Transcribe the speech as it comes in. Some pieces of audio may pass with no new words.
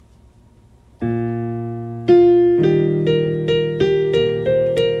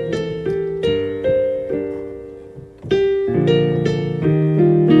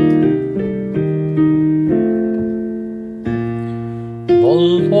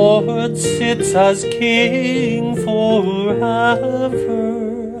Lord sits as King forever.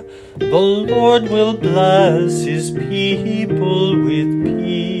 The Lord will bless his people with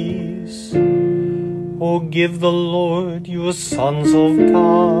peace. Oh, give the Lord, you sons of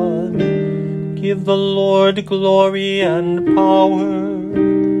God. Give the Lord glory and power.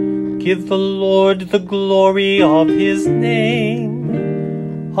 Give the Lord the glory of his name.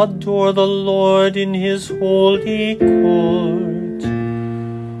 Adore the Lord in his holy court.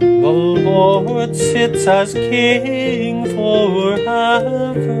 The Lord sits as King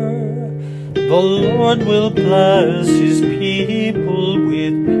forever. The Lord will bless his people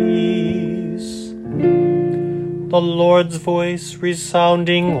with peace. The Lord's voice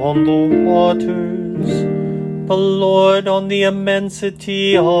resounding on the waters. The Lord on the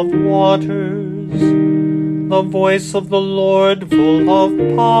immensity of waters. The voice of the Lord full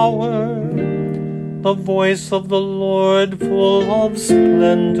of power. The voice of the Lord full of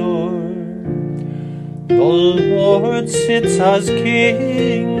splendor. The Lord sits as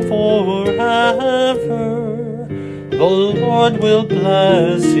King forever. The Lord will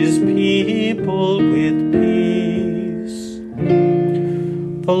bless his people with peace.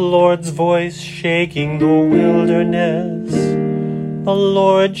 The Lord's voice shaking the wilderness. The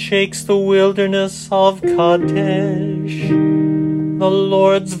Lord shakes the wilderness of Kadesh. The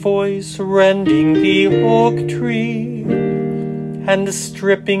Lord's voice rending the oak tree and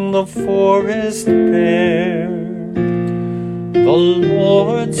stripping the forest bare. The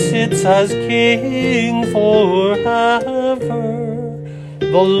Lord sits as King forever.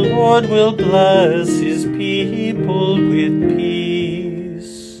 The Lord will bless his people with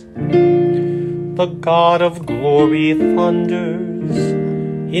peace. The God of glory thunders.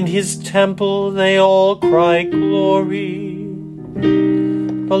 In his temple they all cry glory.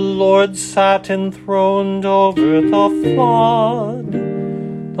 The Lord sat enthroned over the flood.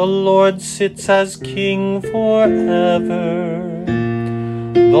 The Lord sits as King forever.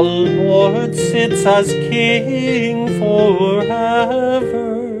 The Lord sits as King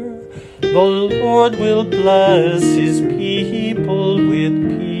forever. The Lord will bless his people with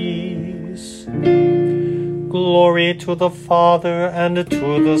peace. Glory to the Father and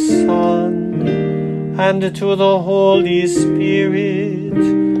to the Son and to the Holy Spirit,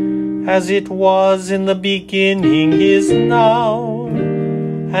 as it was in the beginning, is now,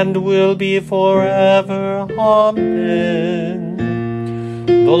 and will be forever. Amen.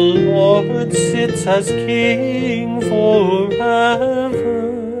 The Lord sits as King forever.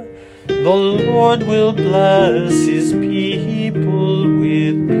 The Lord will bless his people